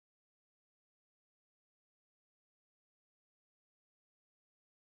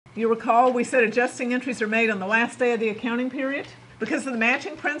You recall we said adjusting entries are made on the last day of the accounting period. Because of the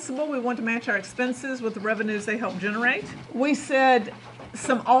matching principle, we want to match our expenses with the revenues they help generate. We said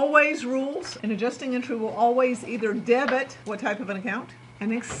some always rules. An adjusting entry will always either debit what type of an account?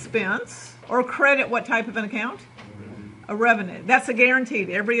 An expense. Or credit what type of an account? A revenue. That's a guaranteed.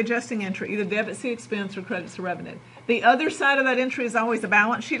 Every adjusting entry either debits the expense or credits the revenue. The other side of that entry is always a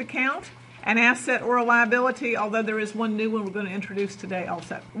balance sheet account, an asset or a liability, although there is one new one we're going to introduce today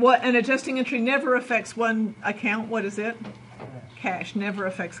also. What an adjusting entry never affects one account. What is it? Cash. Never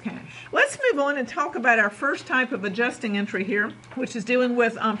affects cash. Let's move on and talk about our first type of adjusting entry here, which is dealing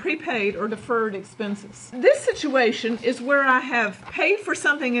with prepaid or deferred expenses. This situation is where I have paid for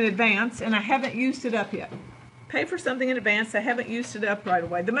something in advance and I haven't used it up yet. Paid for something in advance, I haven't used it up right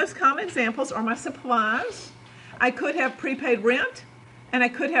away. The most common examples are my supplies. I could have prepaid rent and I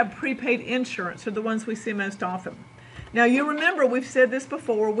could have prepaid insurance, are the ones we see most often. Now you remember we've said this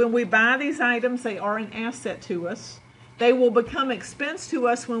before, when we buy these items, they are an asset to us. They will become expense to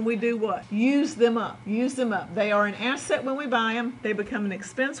us when we do what? Use them up. Use them up. They are an asset when we buy them. They become an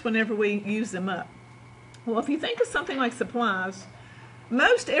expense whenever we use them up. Well, if you think of something like supplies,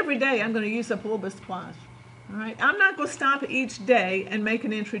 most every day I'm going to use up a little bit of supplies. All right? I'm not going to stop each day and make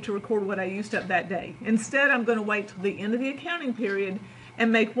an entry to record what I used up that day. Instead, I'm going to wait till the end of the accounting period and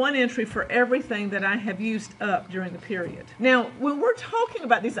make one entry for everything that I have used up during the period. Now, when we're talking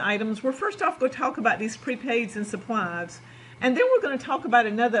about these items, we're first off going to talk about these prepaids and supplies, and then we're going to talk about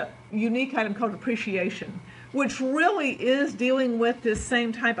another unique item called depreciation, which really is dealing with this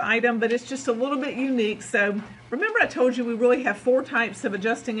same type of item, but it's just a little bit unique. So remember I told you we really have 4 types of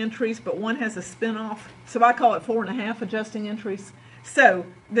adjusting entries, but one has a spin-off. So I call it 4.5 adjusting entries. So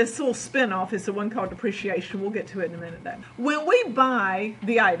this little spin-off is the one called depreciation. We'll get to it in a minute though. When we buy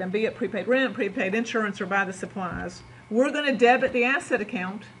the item, be it prepaid rent, prepaid insurance, or buy the supplies, we're going to debit the asset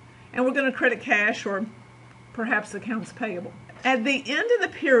account and we're going to credit cash or perhaps accounts payable. At the end of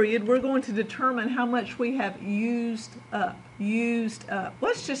the period, we're going to determine how much we have used up.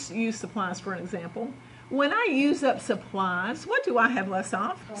 Let's just use supplies for an example. When I use up supplies, what do I have less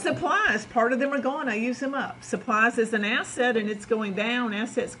of? Supplies. Part of them are gone. I use them up. Supplies is an asset and it's going down.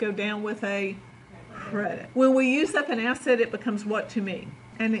 Assets go down with a credit. When we use up an asset, it becomes what to me?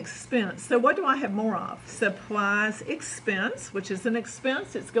 An expense. So what do I have more of? Supplies expense, which is an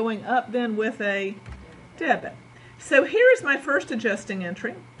expense. It's going up then with a debit. So here is my first adjusting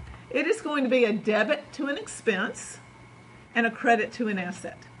entry. It is going to be a debit to an expense and a credit to an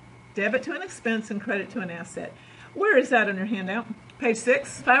asset. Debit to an expense and credit to an asset. Where is that on your handout? Page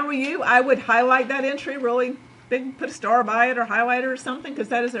 6. If I were you, I would highlight that entry really big, put a star by it or highlight it or something, because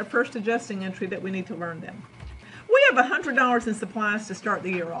that is our first adjusting entry that we need to learn then. We have $100 in supplies to start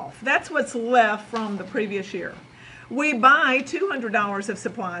the year off. That's what's left from the previous year. We buy $200 of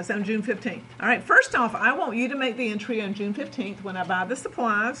supplies on June 15th. All right, first off, I want you to make the entry on June 15th when I buy the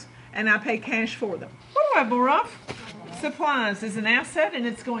supplies and I pay cash for them. What do I have more of? Supplies is an asset and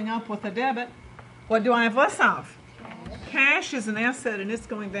it's going up with a debit. What do I have less of? Cash is an asset and it's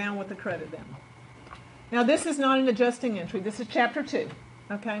going down with a credit then. Now this is not an adjusting entry. This is chapter 2.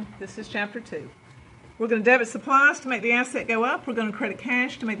 Okay, this is chapter 2. We're going to debit supplies to make the asset go up. We're going to credit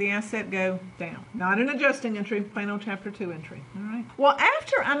cash to make the asset go down. Not an adjusting entry, plain old chapter 2 entry. All right. Well,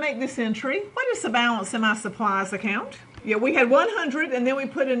 after I make this entry, what is the balance in my supplies account? Yeah, we had 100 and then we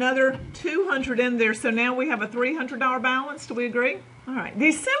put another 200 in there. So now we have a $300 balance. Do we agree? All right.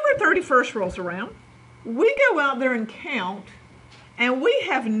 December 31st rolls around. We go out there and count and we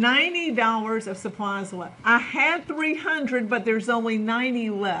have $90 of supplies left. I had 300, but there's only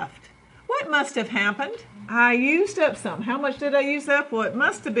 90 left. What must have happened? I used up some. How much did I use up? Well, it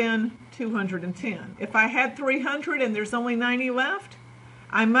must have been 210. If I had 300 and there's only 90 left,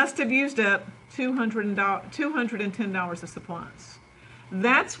 I must have used up $210 of supplies.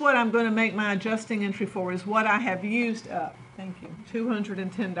 That's what I'm going to make my adjusting entry for, is what I have used up. Thank you.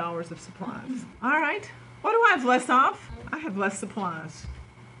 $210 of supplies. All right. What do I have less of? I have less supplies,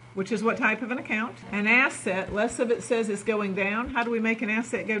 which is what type of an account? An asset. Less of it says it's going down. How do we make an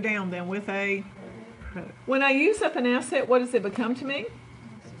asset go down then? With a credit. When I use up an asset, what does it become to me?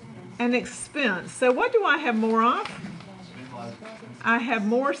 An expense. So what do I have more of? I have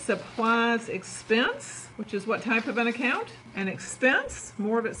more supplies expense, which is what type of an account? An expense.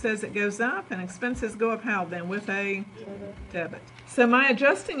 More of it says it goes up, and expenses go up how then? With a debit. So my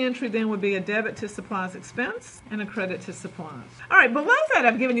adjusting entry then would be a debit to supplies expense and a credit to supplies. All right, below that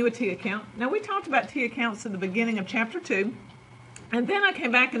I've given you a T account. Now we talked about T accounts at the beginning of chapter 2, and then I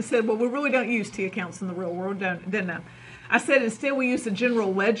came back and said, well, we really don't use T accounts in the real world, didn't I? I said instead we use the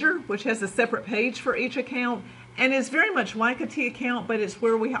general ledger, which has a separate page for each account, and it's very much like a T account, but it's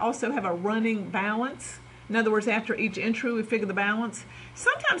where we also have a running balance. In other words, after each entry, we figure the balance.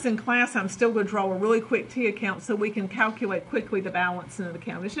 Sometimes in class, I'm still going to draw a really quick T account so we can calculate quickly the balance in an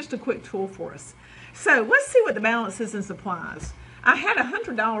account. It's just a quick tool for us. So let's see what the balance is in supplies. I had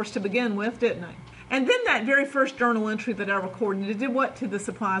 $100 to begin with, didn't I? And then that very first journal entry that I recorded, it did what to the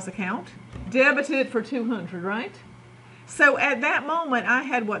supplies account? Debited it for $200, right? So at that moment, I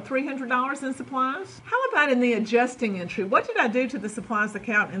had, what, $300 in supplies? How about in the adjusting entry? What did I do to the supplies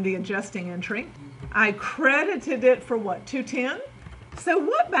account in the adjusting entry? I credited it for what, $210? So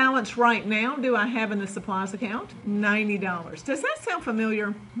what balance right now do I have in the supplies account? $90. Does that sound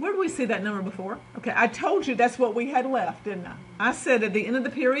familiar? Where did we see that number before? Okay, I told you that's what we had left, didn't I? I said at the end of the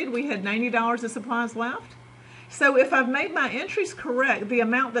period, we had $90 of supplies left. So if I've made my entries correct, the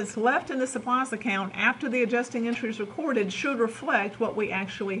amount that's left in the supplies account after the adjusting entry is recorded should reflect what we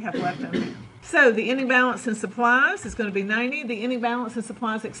actually have left in there. So the ending balance in supplies is going to be 90. The ending balance in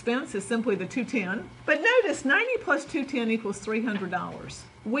supplies expense is simply the 210. But notice 90 plus 210 equals $300.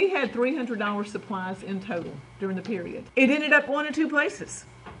 We had $300 supplies in total during the period. It ended up one of two places.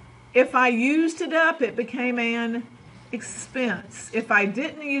 If I used it up, it became an expense. If I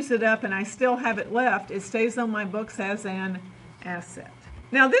didn't use it up and I still have it left, it stays on my books as an asset.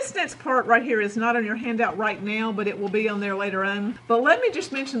 Now this next part right here is not on your handout right now, but it will be on there later on. But let me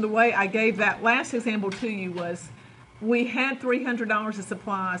just mention the way I gave that last example to you was we had $300 of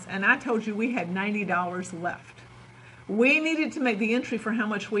supplies and I told you we had $90 left. We needed to make the entry for how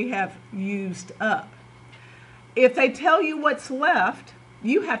much we have used up. If they tell you what's left,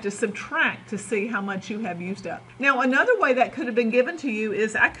 you have to subtract to see how much you have used up. Now, another way that could have been given to you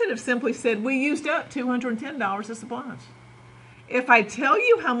is I could have simply said we used up $210 of supplies. If I tell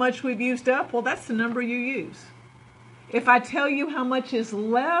you how much we've used up, well, that's the number you use. If I tell you how much is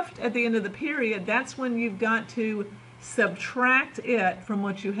left at the end of the period, that's when you've got to subtract it from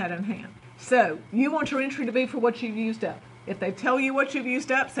what you had in hand. So, you want your entry to be for what you've used up. If they tell you what you've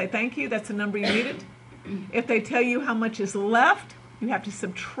used up, say thank you, that's the number you needed. If they tell you how much is left, you have to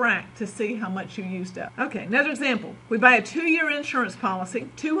subtract to see how much you used up. Okay, another example. We buy a 2-year insurance policy,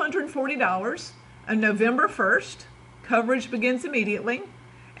 $240 on November 1st. Coverage begins immediately.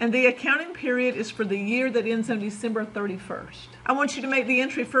 And the accounting period is for the year that ends on December 31st. I want you to make the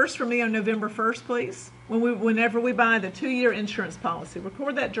entry first for me on November 1st, please. Whenever we buy the 2-year insurance policy.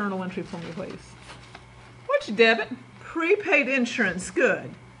 Record that journal entry for me, please. What's your debit? Prepaid insurance.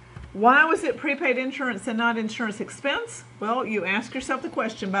 Good. Why was it prepaid insurance and not insurance expense? Well, you ask yourself the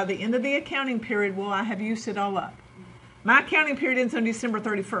question, by the end of the accounting period, will I have used it all up? My accounting period ends on December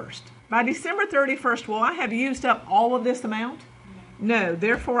 31st. By December 31st, will I have used up all of this amount? No.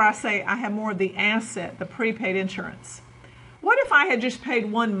 Therefore, I say I have more of the asset, the prepaid insurance. What if I had just paid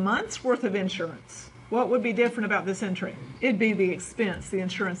 1 month's worth of insurance? What would be different about this entry? It'd be the expense, the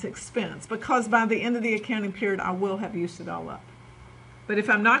insurance expense, because by the end of the accounting period, I will have used it all up. But if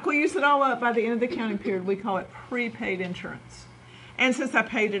I'm not going to use it all up by the end of the accounting period, we call it prepaid insurance. And since I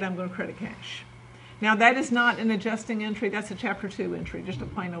paid it, I'm going to credit cash. Now, that is not an adjusting entry. That's a Chapter 2 entry, just a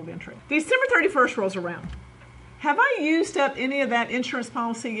plain old entry. December 31st rolls around. Have I used up any of that insurance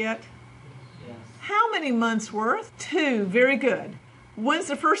policy yet? Yes. How many months worth? 2. Very good. When's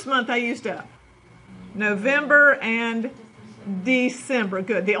the first month I used up? November and December.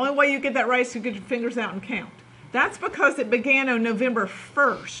 Good. The only way you get that right is to get your fingers out and count. That's because it began on November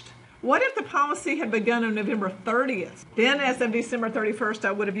 1st. What if the policy had begun on November 30th? Then as of December 31st,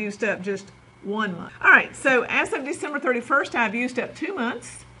 I would have used up just 1 month. All right, so as of December 31st, I've used up 2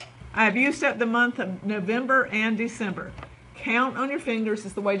 months. I've used up the month of November and December. Count on your fingers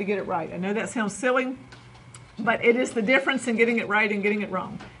is the way to get it right. I know that sounds silly, but it is the difference in getting it right and getting it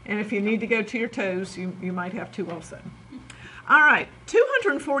wrong. And if you need to go to your toes, you might have to also. All right,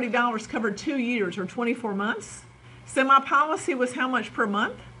 $240 covered 2 years or 24 months. So my policy was how much per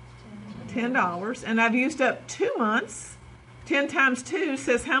month? $10. And I've used up 2 months. 10 times 2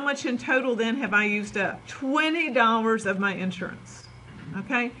 says how much in total then have I used up? $20 of my insurance.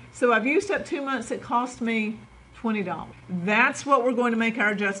 Okay, so I've used up 2 months. It cost me $20. That's what we're going to make our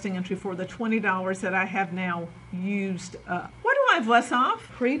adjusting entry for, the $20 that I have now used up. What do I have less of?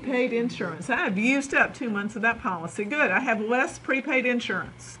 Prepaid insurance. I have used up 2 months of that policy. Good. I have less prepaid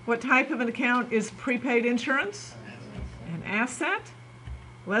insurance. What type of an account is prepaid insurance? An asset.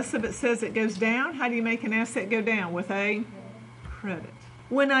 Less of it says it goes down. How do you make an asset go down? With a credit.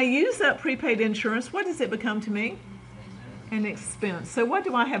 When I use up prepaid insurance, what does it become to me? An expense. So what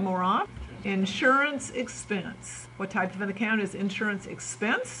do I have more of? Insurance expense. What type of an account is insurance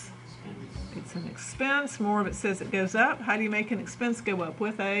expense? It's an expense. More of it says it goes up. How do you make an expense go up?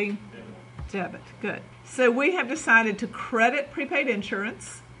 With a debit. Good. So we have decided to credit prepaid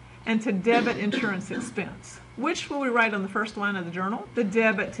insurance and to debit insurance expense. Which will we write on the first line of the journal? The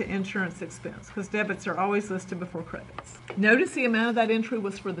debit to insurance expense, because debits are always listed before credits. Notice the amount of that entry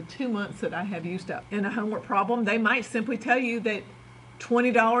was for the 2 months that I have used up. In a homework problem, they might simply tell you that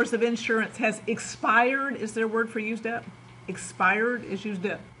 $20 of insurance has expired. Is there a word for used up? Expired is used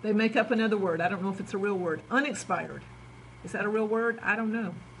up. They make up another word. I don't know if it's a real word. Unexpired. Is that a real word? I don't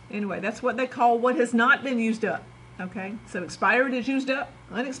know. Anyway, that's what they call what has not been used up. Okay, so expired is used up.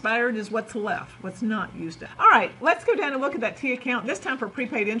 Unexpired is what's left, what's not used up. All right, let's go down and look at that T account, this time for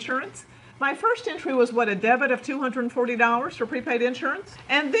prepaid insurance. My first entry was what, a debit of $240 for prepaid insurance?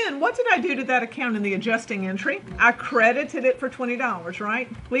 And then what did I do to that account in the adjusting entry? I credited it for $20, right?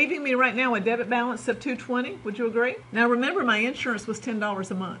 Leaving me right now a debit balance of $220, would you agree? Now remember, my insurance was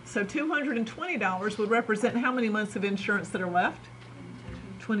 $10 a month, so $220 would represent how many months of insurance that are left?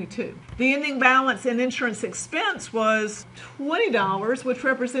 22. The ending balance in insurance expense was $20, which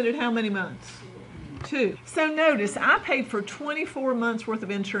represented how many months? 2. So notice, I paid for 24 months worth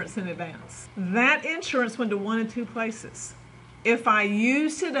of insurance in advance. That insurance went to one of two places. If I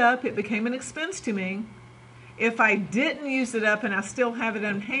used it up, it became an expense to me. If I didn't use it up and I still have it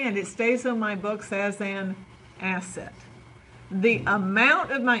on hand, it stays on my books as an asset. The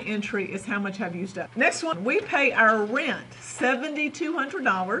amount of my entry is how much I've used up. Next one, we pay our rent,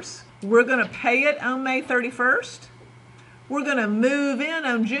 $7,200. We're going to pay it on May 31st. We're going to move in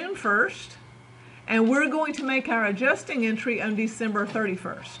on June 1st. And we're going to make our adjusting entry on December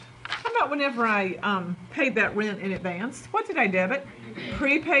 31st. How about whenever I paid that rent in advance? What did I debit?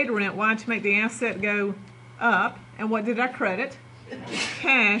 Prepaid rent. Why? To make the asset go up. And what did I credit?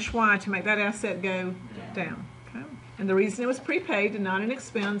 Cash. Why? To make that asset go down. And the reason it was prepaid and not an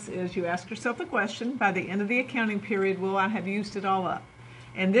expense is you ask yourself the question, by the end of the accounting period, will I have used it all up?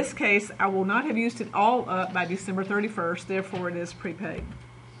 In this case, I will not have used it all up by December 31st, therefore it is prepaid.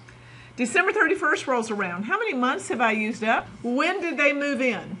 December 31st rolls around. How many months have I used up? When did they move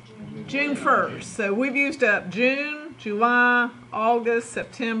in? June 1st. So we've used up June, July, August,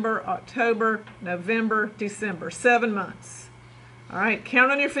 September, October, November, December. 7 months. All right,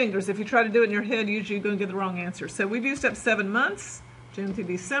 count on your fingers. If you try to do it in your head, usually you're going to get the wrong answer. So we've used up 7 months, June through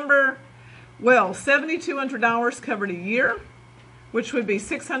December. Well, $7,200 covered a year, which would be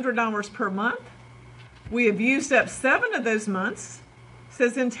 $600 per month. We have used up 7 of those months. It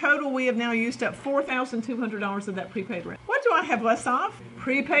says in total we have now used up $4,200 of that prepaid rent. What do I have less of?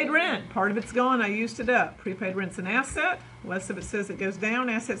 Prepaid rent. Part of it's gone. I used it up. Prepaid rent's an asset. Less of it says it goes down.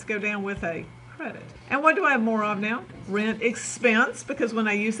 Assets go down with a credit. And what do I have more of now? Rent expense, because when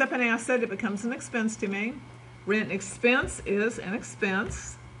I use up an asset, it becomes an expense to me. Rent expense is an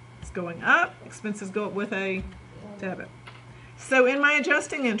expense. It's going up. Expenses go up with a debit. So in my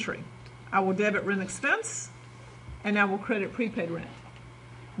adjusting entry, I will debit rent expense and I will credit prepaid rent.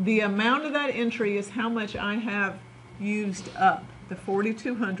 The amount of that entry is how much I have used up. The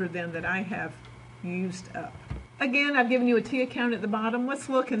 $4,200 then that I have used up. Again, I've given you a T account at the bottom. Let's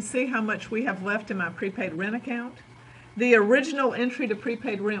look and see how much we have left in my prepaid rent account. The original entry to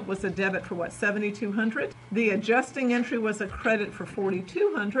prepaid rent was a debit for what, $7,200? The adjusting entry was a credit for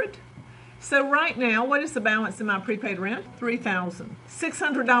 $4,200. So right now, what is the balance in my prepaid rent?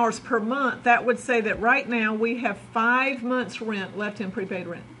 $3,600 per month. That would say that right now we have 5 months rent left in prepaid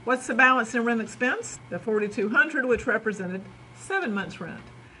rent. What's the balance in rent expense? The $4,200, which represented 7 months rent.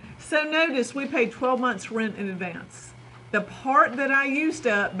 So notice we paid 12 months rent in advance. The part that I used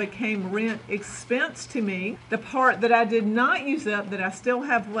up became rent expense to me. The part that I did not use up, that I still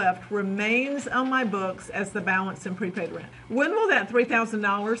have left, remains on my books as the balance in prepaid rent. When will that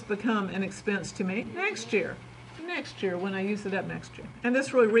 $3,000 become an expense to me? Next year. Next year, when I use it up next year. And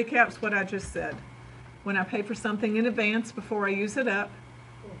this really recaps what I just said. When I pay for something in advance before I use it up,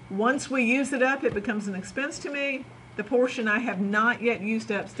 once we use it up, it becomes an expense to me. The portion I have not yet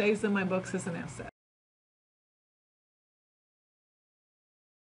used up stays in my books as an asset.